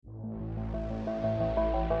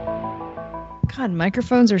God,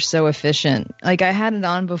 microphones are so efficient. Like I had it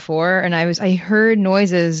on before and I heard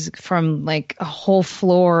noises from like a whole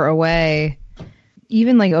floor away.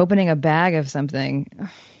 Even like opening a bag of something.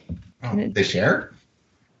 Oh, they share?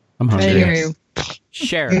 I'm I hungry. didn't hear you.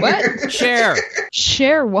 Share. What? Share.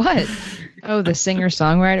 Share what? Oh, the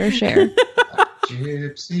singer-songwriter Cher.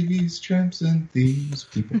 Gypsies, tramps, and thieves,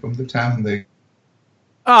 people from the town, they...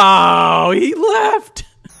 Oh, he left.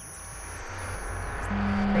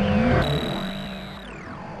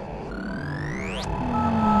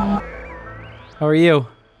 How are you?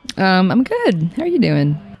 I'm good. How are you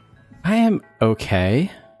doing? I am okay.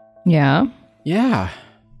 Yeah. Yeah.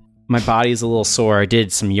 My body's a little sore. I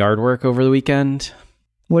did some yard work over the weekend.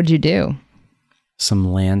 What'd you do?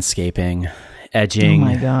 Some landscaping, edging, Oh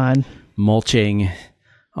my God. mulching,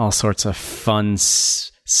 all sorts of fun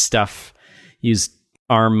stuff. Used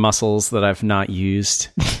arm muscles that I've not used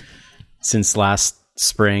since last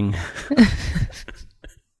spring.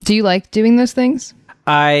 Do you like doing those things?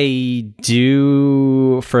 I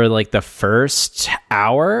do for like the first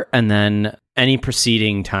hour, and then any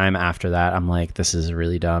preceding time after that, I'm like, this is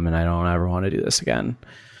really dumb and I don't ever want to do this again.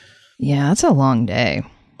 Yeah, that's a long day.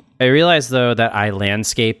 I realize, though, that I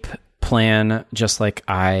landscape plan just like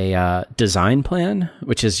I design plan,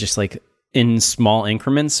 which is just like in small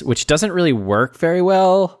increments, which doesn't really work very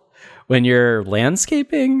well when you're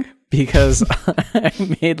landscaping, because I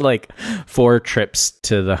made like 4 trips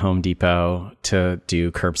to the Home Depot to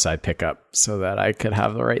do curbside pickup so that I could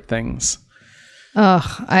have the right things.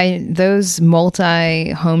 Those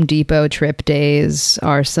multi Home Depot trip days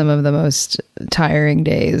are some of the most tiring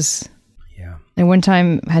days. Yeah. I one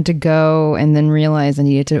time had to go and then realized I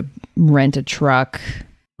needed to rent a truck.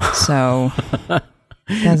 So that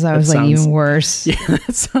was like even worse. Yeah,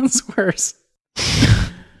 that sounds worse.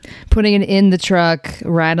 Putting it in the truck,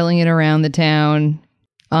 rattling it around the town,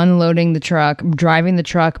 unloading the truck, driving the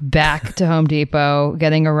truck back to Home Depot,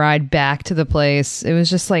 getting a ride back to the place. It was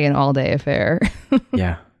just like an all-day affair.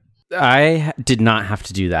 Yeah. I did not have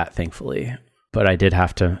to do that, thankfully, but I did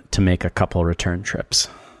have to make a couple return trips.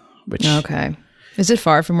 Which Okay. Is it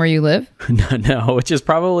far from where you live? No, which is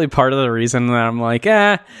probably part of the reason that I'm like,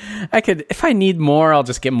 I could, if I need more, I'll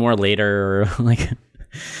just get more later. Or like,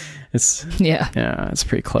 it's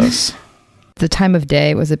pretty close. The time of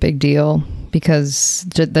day was a big deal because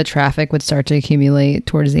the traffic would start to accumulate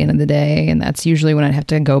towards the end of the day, and that's usually when I'd have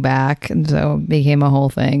to go back, and so it became a whole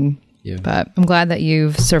thing. Yeah. But I'm glad that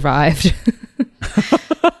you've survived.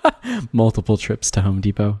 Multiple trips to Home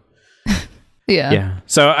Depot. Yeah. Yeah.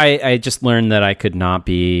 So I just learned that I could not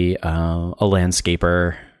be a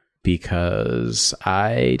landscaper because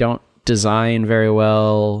I don't design very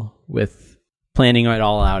well with planning it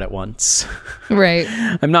all out at once. Right.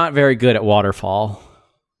 I'm not very good at waterfall.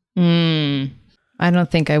 I don't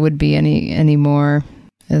think I would be anymore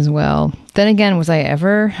as well. Then again, was I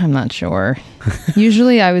ever? I'm not sure.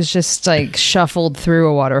 Usually I was just like shuffled through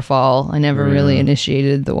a waterfall. I never really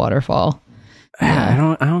initiated the waterfall.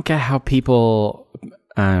 I don't get how people,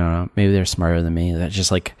 I don't know, maybe they're smarter than me, that just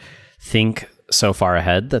like think so far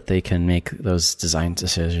ahead that they can make those design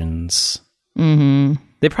decisions. Mm-hmm.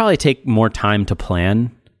 They probably take more time to plan,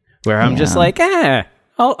 where I'm just like,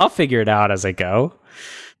 I'll figure it out as I go.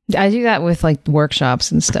 I do that with like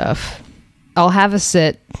workshops and stuff. I'll have a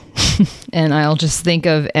sit and I'll just think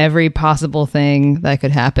of every possible thing that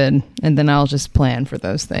could happen, and then I'll just plan for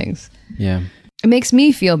those things. Yeah. It makes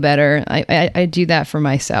me feel better. I do that for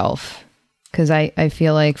myself because I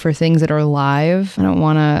feel like for things that are live, I don't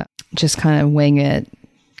want to just kind of wing it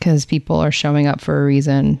because people are showing up for a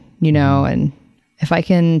reason, you know, and if I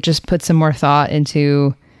can just put some more thought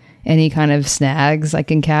into any kind of snags I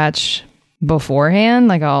can catch beforehand,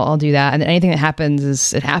 like I'll do that. And anything that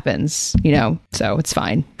happens it happens, you know, so it's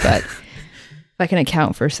fine. But if I can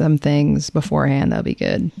account for some things beforehand, that'll be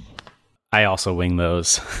good. I also wing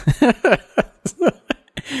those.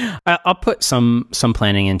 I'll put some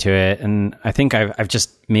planning into it, and I think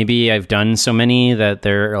I've done so many that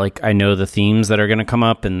they're like, I know the themes that are going to come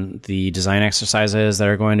up and the design exercises that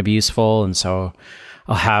are going to be useful, and so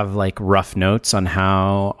I'll have like rough notes on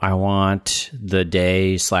how I want the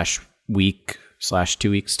day /week/2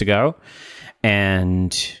 weeks to go,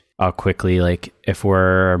 and I'll quickly, like, if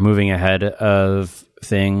we're moving ahead of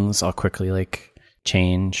things, I'll quickly like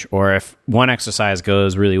change, or if one exercise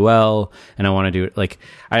goes really well and I want to do it, like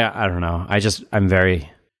I don't know, I'm very,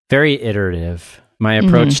 very iterative. My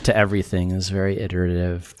approach to everything is very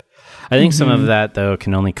iterative. I think some of that though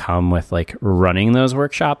can only come with like running those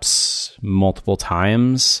workshops multiple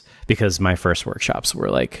times, because my first workshops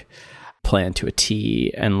were like planned to a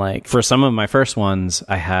T, and like for some of my first ones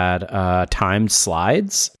I had timed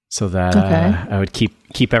slides so that I would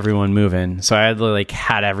keep everyone moving. So I had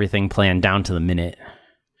had everything planned down to the minute.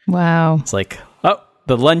 Wow. It's like, oh,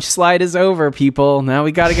 the lunch slide is over, people. Now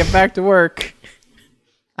we got to get back to work.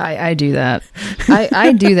 I do that.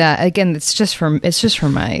 I do that. Again, it's just for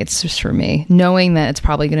me, knowing that it's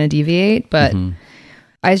probably going to deviate, but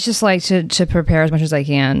I just like to prepare as much as I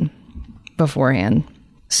can beforehand.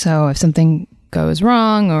 So if something goes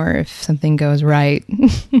wrong or if something goes right,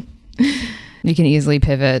 you can easily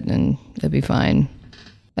pivot and it'll be fine.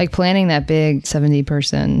 Like planning that big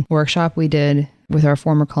 70-person workshop we did with our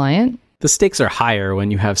former client. The stakes are higher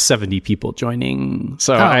when you have 70 people joining.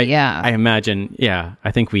 So I imagine,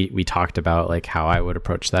 I think we talked about how I would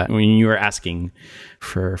approach that when you were asking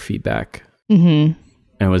for feedback. Mm-hmm.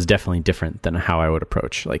 And it was definitely different than how I would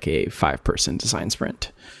approach a 5-person design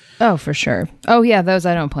sprint. Oh, for sure. Oh, yeah, those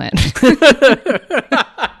I don't plan.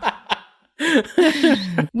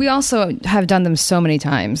 We also have done them so many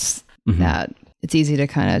times that it's easy to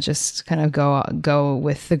kind of go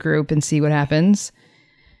with the group and see what happens.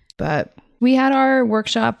 But we had our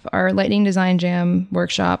workshop, our Lightning Design Jam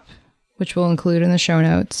workshop, which we'll include in the show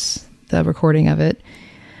notes, the recording of it.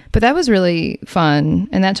 But that was really fun.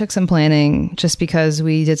 And that took some planning just because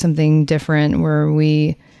we did something different where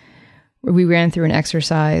we ran through an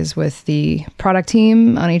exercise with the product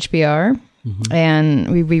team on HBR.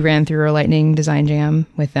 And we ran through our Lightning Design Jam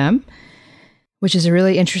with them, which is a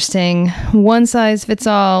really interesting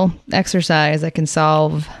one-size-fits-all exercise that can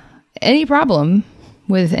solve any problem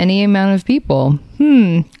with any amount of people.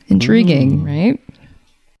 Intriguing, right?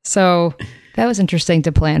 So that was interesting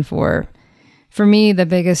to plan for. For me, the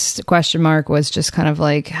biggest question mark was just kind of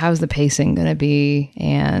how's the pacing going to be?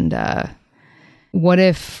 And what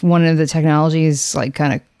if one of the technologies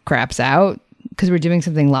kind of craps out because we're doing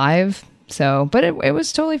something live? So, but it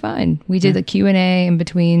was totally fine. We did the Q&A in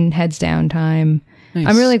between heads down time. Nice.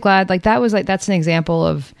 I'm really glad. That's an example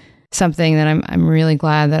of something that I'm really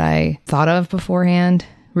glad that I thought of beforehand,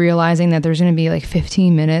 realizing that there's going to be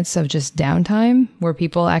 15 minutes of just downtime where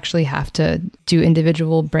people actually have to do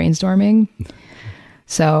individual brainstorming.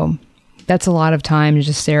 So that's a lot of time to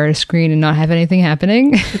just stare at a screen and not have anything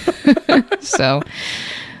happening. So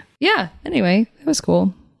yeah, anyway, it was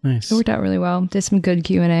cool. Nice. It worked out really well. Did some good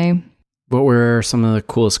Q&A. What were some of the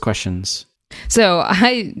coolest questions? So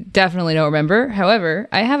I definitely don't remember. However,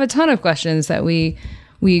 I have a ton of questions that we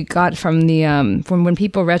got from the from when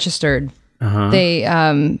people registered.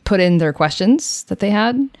 They put in their questions that they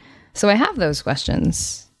had. So I have those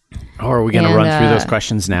questions. Oh, are we going to run through those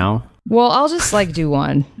questions now? Well, I'll just do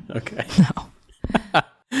one. Okay.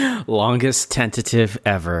 No. Longest tentative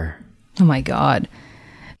ever. Oh my God.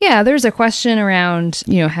 Yeah, there's a question around,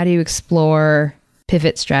 how do you explore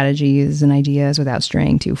pivot strategies and ideas without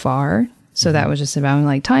straying too far? So that was just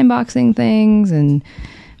about time boxing things and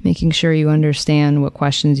making sure you understand what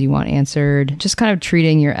questions you want answered. Just kind of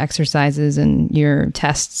treating your exercises and your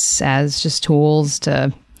tests as just tools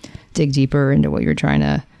to dig deeper into what you're trying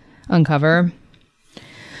to uncover.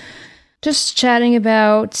 Just chatting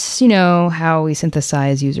about, how we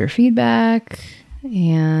synthesize user feedback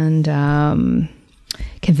and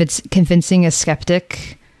convincing a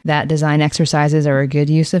skeptic that design exercises are a good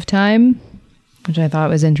use of time, which I thought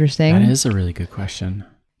was interesting. That is a really good question.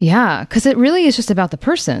 Yeah, because it really is just about the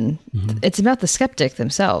person. It's about the skeptic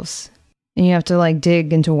themselves. And you have to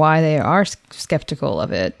dig into why they are skeptical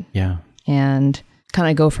of it. Yeah. And kind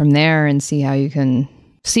of go from there and see how you can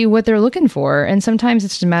see what they're looking for. And sometimes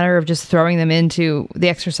it's just a matter of just throwing them into the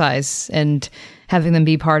exercise and having them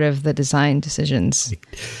be part of the design decisions.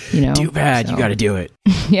 Too bad, so. You got to do it.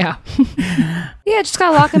 Yeah. Yeah, just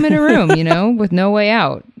got to lock them in a room, with no way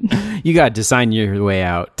out. You got to design your way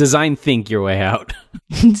out. Design think your way out.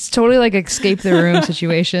 It's totally escape the room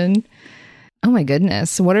situation. Oh my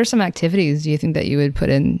goodness. What are some activities do you think that you would put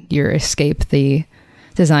in your escape the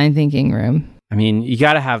design thinking room? I mean, you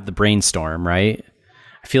got to have the brainstorm, right?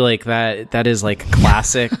 I feel like that is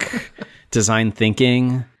classic design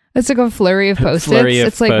thinking. It's a flurry of Post-its.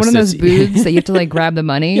 It's one of those booths that you have to grab the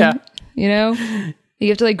money. Yeah. You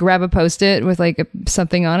have to grab a Post-it with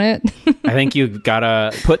something on it. I think you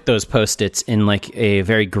gotta put those Post-its in a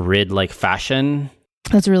very grid fashion.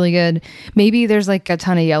 That's really good. Maybe there's a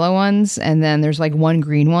ton of yellow ones and then there's one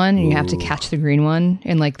green one and you have to catch the green one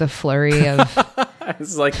in the flurry of...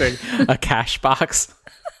 It's a cash box.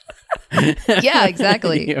 Yeah,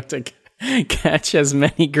 exactly. You have to catch as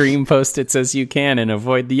many green Post-its as you can and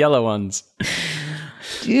avoid the yellow ones.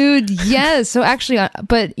 Dude, yes. So actually,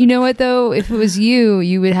 but you know what though? If it was you,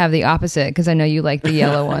 you would have the opposite because I know you like the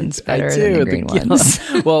yellow ones better than the green ones.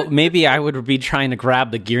 Well, maybe I would be trying to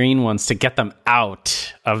grab the green ones to get them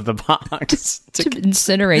out of the box. to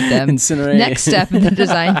incinerate them. Incinerate. Next step in the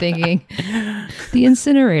design thinking. The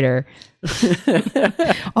incinerator.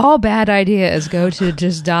 All bad ideas go to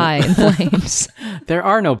just die in flames. There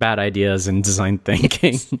are no bad ideas in design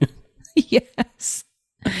thinking. Yes.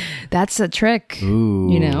 That's a trick.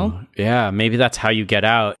 Ooh, you know? Yeah, maybe that's how you get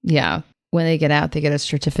out. Yeah. When they get out, they get a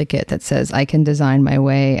certificate that says, I can design my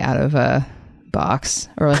way out of a box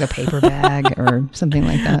or like a paper bag or something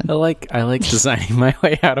like that. I like designing my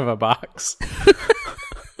way out of a box.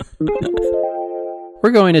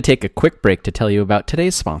 We're going to take a quick break to tell you about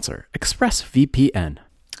today's sponsor, ExpressVPN.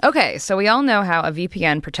 Okay, so we all know how a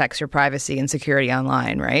VPN protects your privacy and security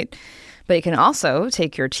online, right? But it can also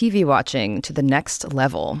take your TV watching to the next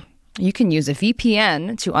level. You can use a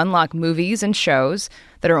VPN to unlock movies and shows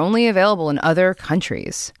that are only available in other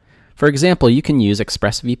countries. For example, you can use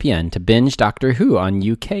ExpressVPN to binge Doctor Who on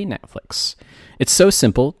UK Netflix. It's so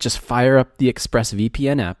simple, just fire up the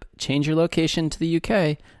ExpressVPN app, change your location to the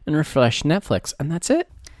UK, and refresh Netflix, and that's it.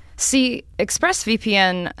 See,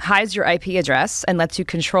 ExpressVPN hides your IP address and lets you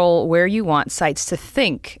control where you want sites to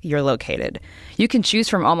think you're located. You can choose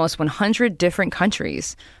from almost 100 different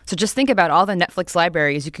countries. So just think about all the Netflix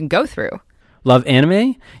libraries you can go through. Love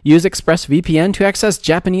anime? Use ExpressVPN to access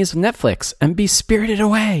Japanese Netflix and be spirited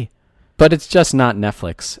away. But it's just not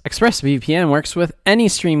Netflix. ExpressVPN works with any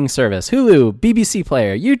streaming service, Hulu, BBC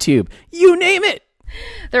Player, YouTube, you name it.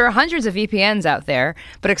 There are hundreds of VPNs out there,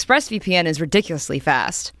 but ExpressVPN is ridiculously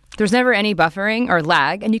fast. There's never any buffering or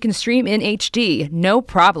lag, and you can stream in HD, no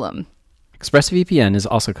problem. ExpressVPN is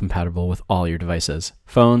also compatible with all your devices,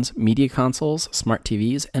 phones, media consoles, smart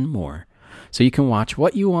TVs, and more. So you can watch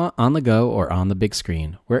what you want on the go or on the big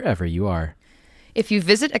screen, wherever you are. If you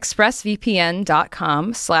visit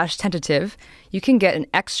expressvpn.com/tentative, you can get an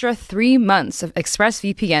extra 3 months of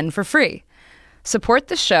ExpressVPN for free. Support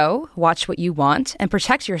the show, watch what you want, and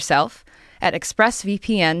protect yourself at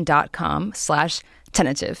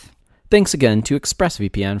expressvpn.com/tentative. Thanks again to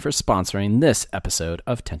ExpressVPN for sponsoring this episode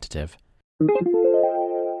of Tentative.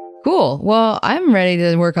 Cool. Well, I'm ready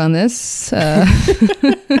to work on this.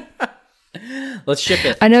 Let's ship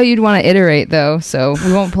it. I know you'd want to iterate, though, so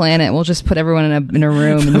we won't plan it. We'll just put everyone in a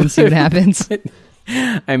room and then see what happens.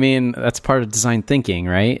 I mean, that's part of design thinking,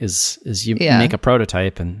 right? Is you make a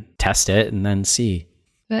prototype and test it and then see.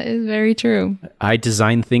 That is very true. I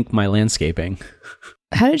design think my landscaping.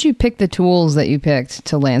 How did you pick the tools that you picked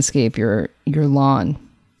to landscape your lawn?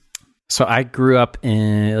 So I grew up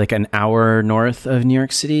in like an hour north of New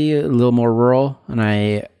York City, a little more rural. And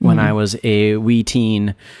when I was a wee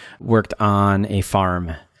teen, worked on a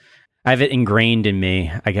farm. I have it ingrained in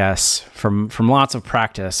me, I guess, from lots of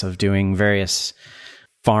practice of doing various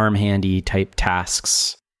farm handy type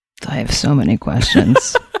tasks. I have so many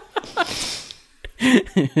questions.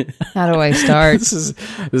 How do I start? This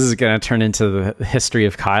is going to turn into the History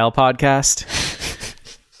of Kyle podcast.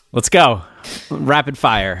 Let's go. Rapid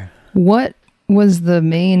fire. What was the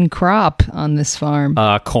main crop on this farm?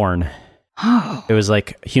 Corn. Oh. It was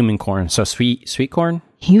like human corn. So sweet corn?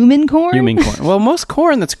 Human corn? Human corn. Well, most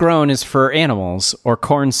corn that's grown is for animals or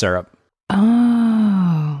corn syrup.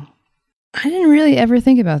 Oh. I didn't really ever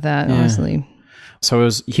think about that, honestly. So it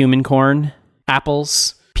was human corn,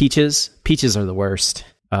 apples, peaches. Peaches are the worst.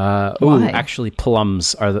 Actually,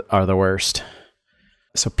 plums are the worst.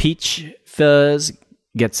 So peach fizz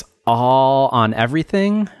gets all on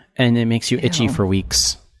everything, and it makes you itchy for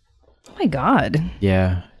weeks. Oh my God.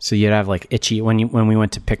 Yeah. So you'd have like itchy when we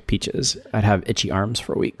went to pick peaches. I'd have itchy arms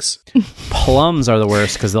for weeks. Plums are the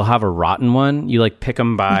worst because they'll have a rotten one. You like pick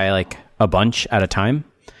them by like a bunch at a time,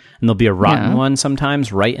 and there'll be a rotten one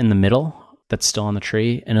sometimes right in the middle that's still on the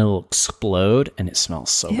tree, and it'll explode, and it smells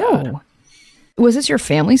so bad. Was this your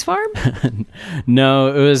family's farm? No,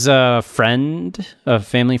 it was a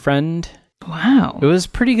family friend. Wow. It was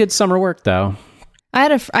pretty good summer work, though.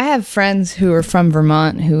 I have friends who are from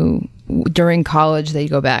Vermont who, during college, they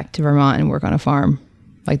go back to Vermont and work on a farm,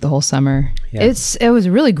 like the whole summer. Yeah. It was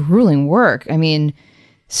really grueling work. I mean,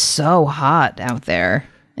 so hot out there.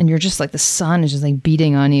 And you're just like, the sun is just like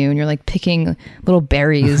beating on you, and you're like picking little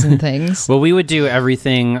berries and things. Well, we would do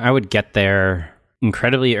everything. I would get there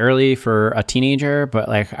incredibly early for a teenager, but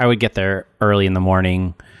like I would get there early in the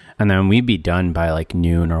morning, and then we'd be done by like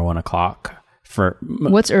noon or 1 o'clock.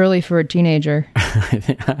 What's early for a teenager?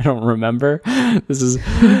 I don't remember. This is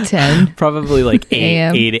 10, probably like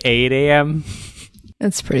 8 a.m.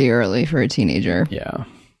 That's pretty early for a teenager. Yeah,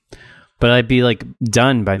 but I'd be like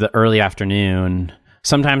done by the early afternoon.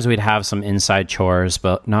 sometimes we'd have some inside chores,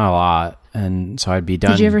 but not a lot. And so I'd be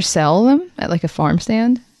done. Did you ever sell them at like a farm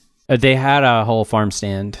stand? They had a whole farm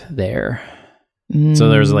stand there. So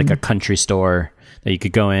there's like a country store that you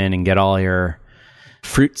could go in and get all your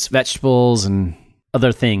fruits, vegetables, and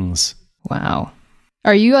other things. Wow.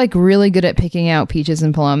 Are you like really good at picking out peaches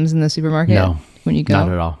and plums in the supermarket? No, when you go? not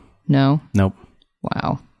at all. No? Nope.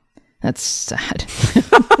 Wow. That's sad.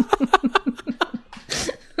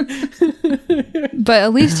 But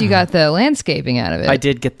at least you got the landscaping out of it. I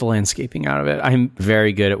did get the landscaping out of it. I'm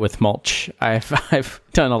very good at with mulch. I've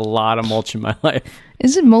done a lot of mulch in my life.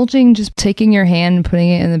 Is it mulching just taking your hand and putting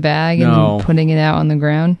it in the bag No. and putting it out on the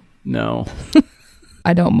ground? No.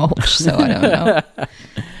 I don't mulch, so I don't know.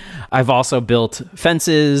 I've also built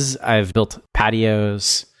fences. I've built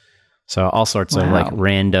patios. So all sorts of like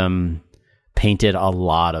random, painted a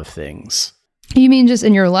lot of things. You mean just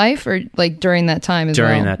in your life or like during that time as well?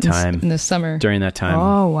 During that time. In the summer? During that time.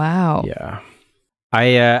 Oh, wow. Yeah.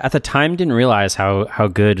 I, at the time, didn't realize how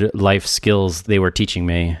good life skills they were teaching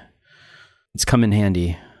me. It's come in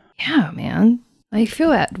handy. Yeah, man. I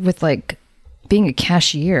feel that with like being a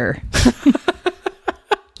cashier.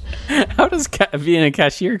 How does being a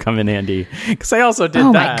cashier come in handy? Because I also did that.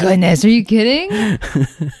 Oh my goodness, are you kidding?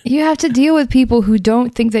 You have to deal with people who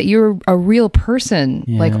don't think that you're a real person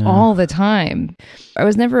like all the time. I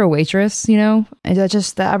was never a waitress, you know? And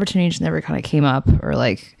the opportunity just never kind of came up, or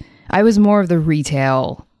like I was more of the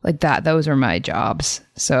retail, like that. Those are my jobs.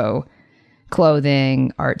 So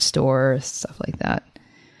clothing, art store, stuff like that.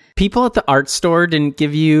 People at the art store didn't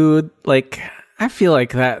give you like, I feel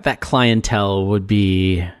like that clientele would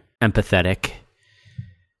be empathetic.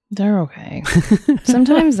 They're okay.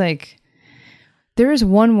 Sometimes like there was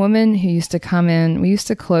one woman who used to come in. We used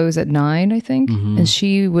to close at 9, I think, and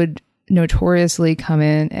she would notoriously come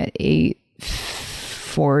in at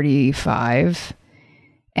 8:45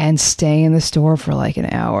 and stay in the store for like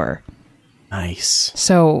an hour. Nice.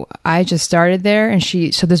 So I just started there, and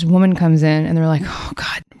so this woman comes in, and they're like, "Oh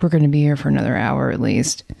God, we're going to be here for another hour at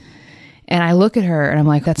least." And I look at her and I'm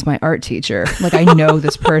like, that's my art teacher. Like, I know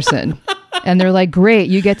this person. And they're like, great,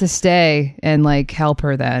 you get to stay and like help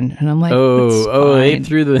her then. And I'm like, they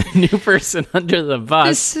threw the new person under the bus.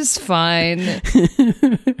 This is fine.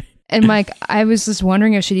 And like, I was just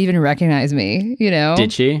wondering if she'd even recognize me, you know?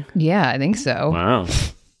 Did she? Yeah, I think so. Wow.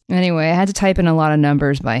 Anyway, I had to type in a lot of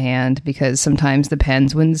numbers by hand because sometimes the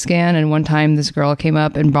pens wouldn't scan. And one time this girl came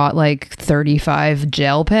up and bought like 35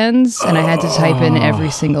 gel pens, and I had to type in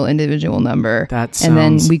every single individual number. And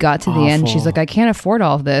then we got to the end. She's like, I can't afford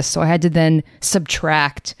all of this. So I had to then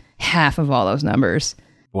subtract half of all those numbers.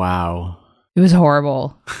 Wow. It was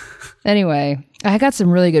horrible. Anyway, I got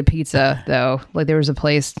some really good pizza though. Like there was a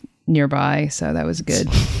place nearby, so that was good.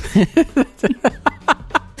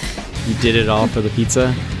 You did it all for the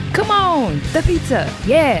pizza? Come on, the pizza.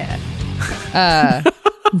 Yeah.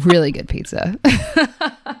 Really good pizza.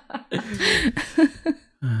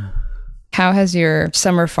 How has your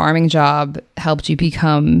summer farming job helped you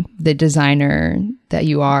become the designer that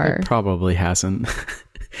you are? It probably hasn't.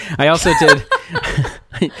 I also did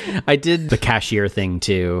I did the cashier thing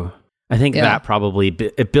too. I think that probably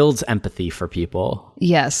it builds empathy for people.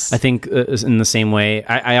 Yes. I think in the same way,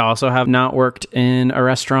 I also have not worked in a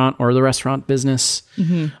restaurant or the restaurant business,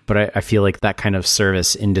 but I feel like that kind of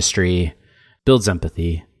service industry builds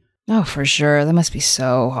empathy. Oh, for sure. That must be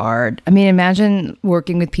so hard. I mean, imagine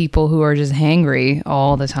working with people who are just hangry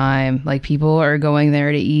all the time. Like people are going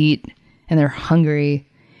there to eat and they're hungry.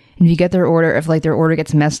 And if you get their order, if like their order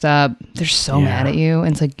gets messed up, they're so mad at you.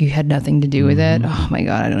 And it's like you had nothing to do with it. Oh my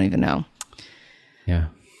God, I don't even know. Yeah.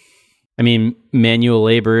 I mean, manual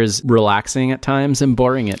labor is relaxing at times and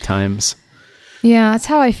boring at times. Yeah, that's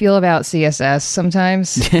how I feel about CSS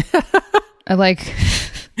sometimes.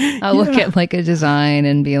 I'll look at like a design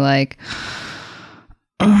and be like,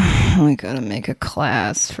 oh, I gotta make a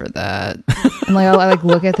class for that. And like I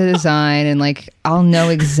look at the design and like I'll know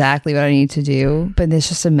exactly what I need to do, but it's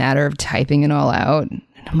just a matter of typing it all out. And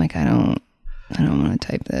I'm like, I don't want to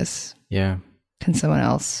type this. Yeah. Can someone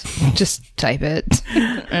else just type it?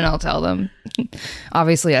 And I'll tell them.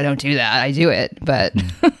 Obviously, I don't do that. I do it, but.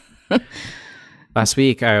 Last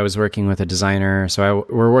week, I was working with a designer. So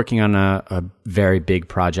we're working on a very big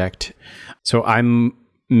project. So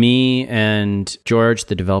me and George,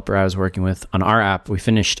 the developer I was working with on our app, we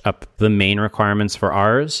finished up the main requirements for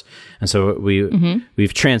ours. And so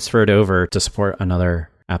we've transferred over to support another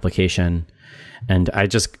application. And I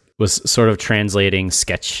just was sort of translating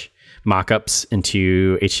Sketch mockups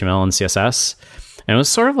into HTML and CSS. And it was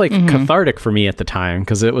sort of like cathartic for me at the time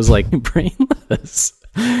because it was like brainless.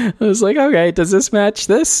 I was like, okay, does this match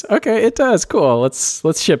this? Okay, it does. Cool.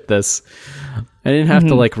 Let's ship this. I didn't have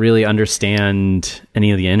to like really understand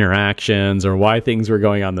any of the interactions or why things were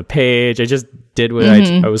going on the page. I just did what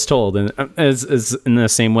I was told. And as in the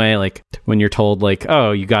same way, like when you're told like,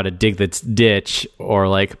 oh, you got to dig this ditch or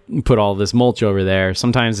like put all this mulch over there.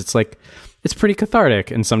 Sometimes it's like, it's pretty cathartic.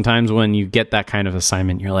 And sometimes when you get that kind of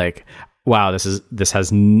assignment, you're like, wow, this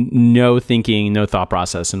has no thinking, no thought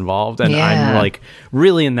process involved. And I'm like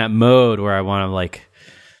really in that mode where I want to like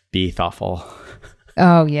be thoughtful.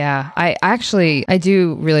 Oh yeah. I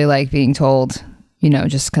do really like being told,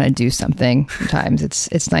 just kind of do something. Sometimes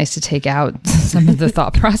it's nice to take out some of the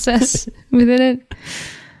thought process within it.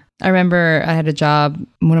 I remember I had a job,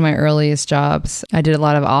 one of my earliest jobs. I did a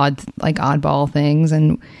lot of oddball things,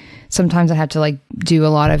 and sometimes I had to like do a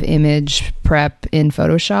lot of image prep in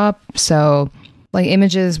Photoshop. So like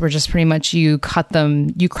images were just pretty much you crop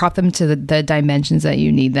them to the dimensions that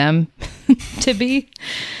you need them to be.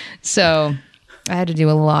 So I had to do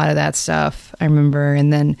a lot of that stuff, I remember.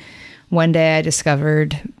 And then one day I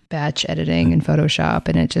discovered batch editing in Photoshop,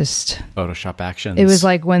 and it just Photoshop actions. It was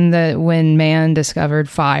like when man discovered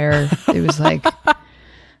fire. It was like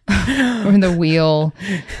or the wheel.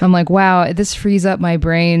 I'm like, wow, this frees up my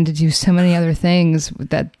brain to do so many other things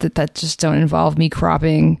that just don't involve me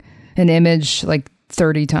cropping an image like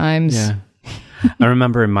 30 times. Yeah. I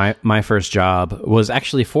remember my first job was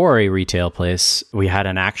actually for a retail place. We had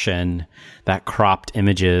an action that cropped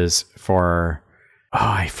images for,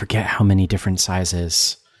 I forget how many different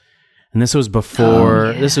sizes. And this was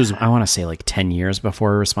before, this was, I want to say like 10 years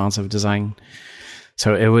before responsive design.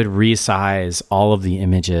 So it would resize all of the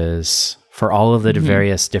images for all of the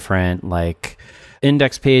various different like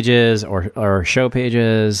index pages or show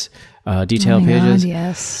pages, detail pages. God,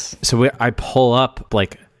 yes. So I pull up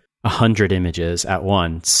like 100 images at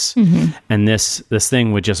once, and this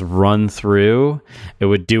thing would just run through. It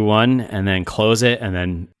would do one and then close it and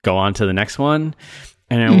then go on to the next one.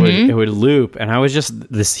 And it would loop, and I was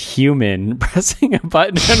just this human pressing a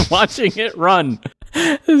button and watching it run.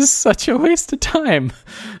 This is such a waste of time.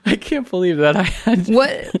 I can't believe that I had...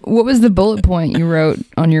 What was the bullet point you wrote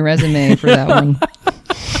on your resume for that one?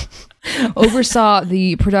 Oversaw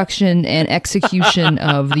the production and execution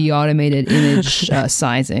of the automated image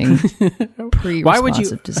sizing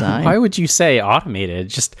pre-responsive design. Why would you say automated?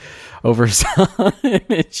 Just oversaw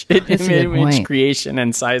image creation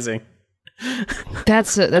and sizing.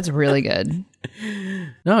 That's really good.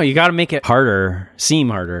 No, you got to make it seem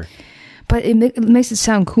harder. But it makes it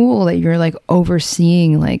sound cool that you're like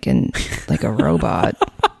overseeing like a robot.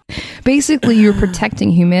 Basically, you're protecting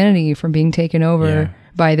humanity from being taken over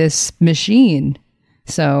by this machine.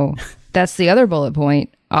 So that's the other bullet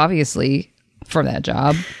point, obviously, for that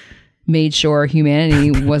job. Made sure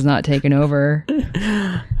humanity was not taken over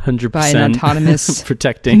 100% by an autonomous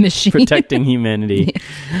machine. Protecting humanity.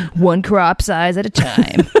 One crop size at a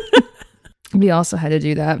time. We also had to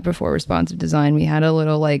do that before responsive design. We had a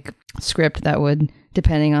little like script that would,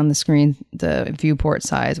 depending on the screen, the viewport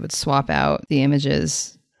size would swap out the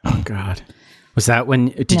images. Oh God. Was that when,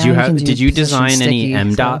 did you design any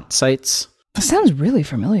MDOT sites? That sounds really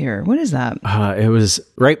familiar. What is that? It was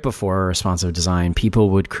right before responsive design. People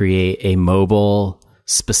would create a mobile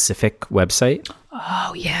specific website.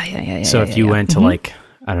 Oh, yeah. So if you went to like,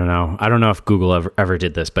 I don't know if Google ever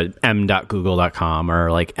did this, but m.google.com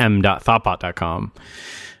or like m.thoughtbot.com,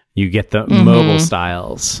 you get the mobile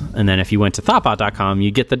styles. And then if you went to thoughtbot.com,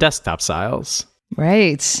 you get the desktop styles.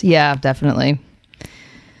 Right. Yeah, definitely.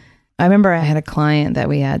 I remember I had a client that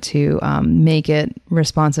we had to make it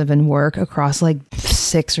responsive and work across like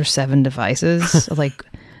 6 or 7 devices.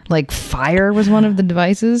 like Fire was one of the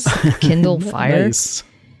devices, Kindle Fire. Nice.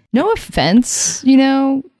 No offense,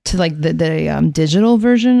 to like the digital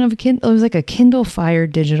version of a Kindle. It was like a Kindle Fire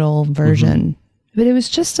digital version, but it was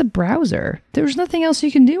just a browser. There was nothing else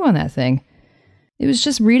you can do on that thing. It was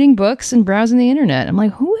just reading books and browsing the internet. I'm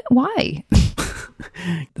like, why?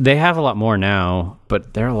 They have a lot more now,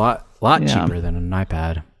 but they're a lot cheaper than an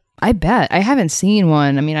iPad. I bet. I haven't seen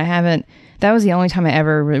one. I mean, that was the only time I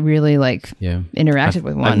ever really interacted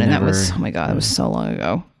with one. And that was, oh my God, it was so long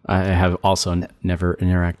ago. I have also never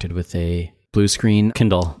interacted with a blue screen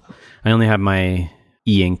Kindle. I only have my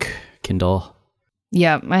e-ink Kindle.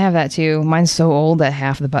 Yeah, I have that too. Mine's so old that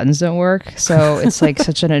half the buttons don't work. So it's like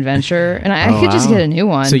such an adventure. And I could just get a new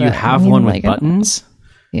one. So you have one with buttons?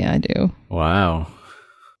 Yeah, I do. Wow.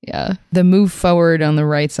 Yeah. The move forward on the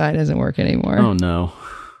right side doesn't work anymore. Oh no.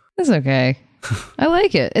 It's okay. I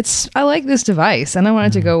like it. I like this device and I want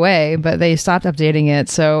it to go away, but they stopped updating it.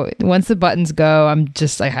 So once the buttons go,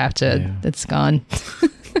 I have to, it's gone.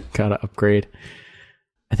 Gotta upgrade.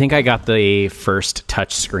 I think I got the first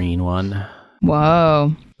touchscreen one,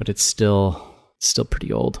 Whoa. but it's still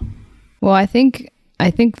pretty old. Well, I think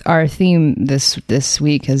our theme this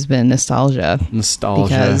week has been nostalgia.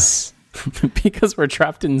 Nostalgia. Because we're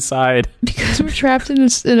trapped inside. Because we're trapped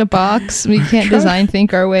in a box we can't design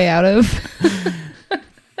think our way out of.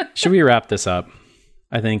 Should we wrap this up?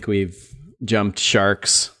 I think we've jumped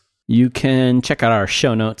sharks. You can check out our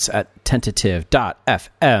show notes at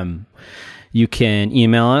tentative.fm. You can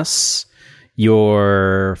email us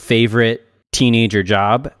your favorite teenager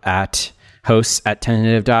job at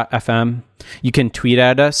hosts@tentative.fm. You can tweet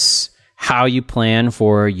at us how you plan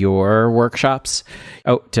for your workshops.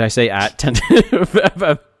 Oh, did I say at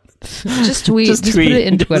tentative.fm? Just tweet. Just put it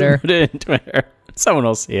in Twitter. Put it in Twitter. Someone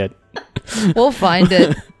will see it. We'll find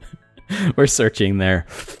it. We're searching there.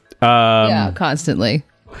 Yeah, constantly.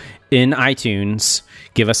 In iTunes,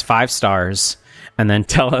 give us 5 stars, and then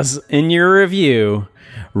tell us in your review,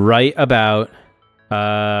 write about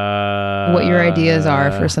what your ideas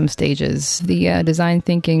are for some stages. The design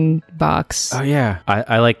thinking box. Oh, yeah.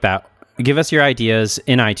 I like that. Give us your ideas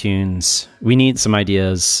in iTunes. We need some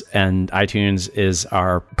ideas, and iTunes is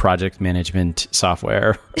our project management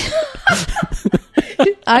software.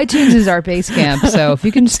 iTunes is our base camp, so if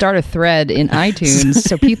you can start a thread in iTunes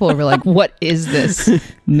so people are like, what is this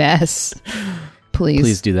mess?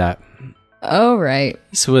 Please do that. All right.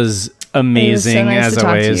 This was amazing, nice as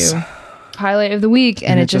always. Highlight of the week,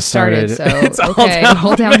 and it just started. So it's okay,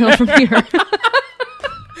 all downhill from here.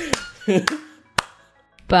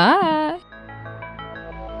 Bye.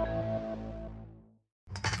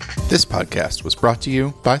 This podcast was brought to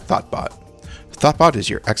you by Thoughtbot. Thoughtbot is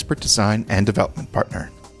your expert design and development partner.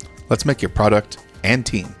 Let's make your product and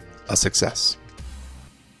team a success.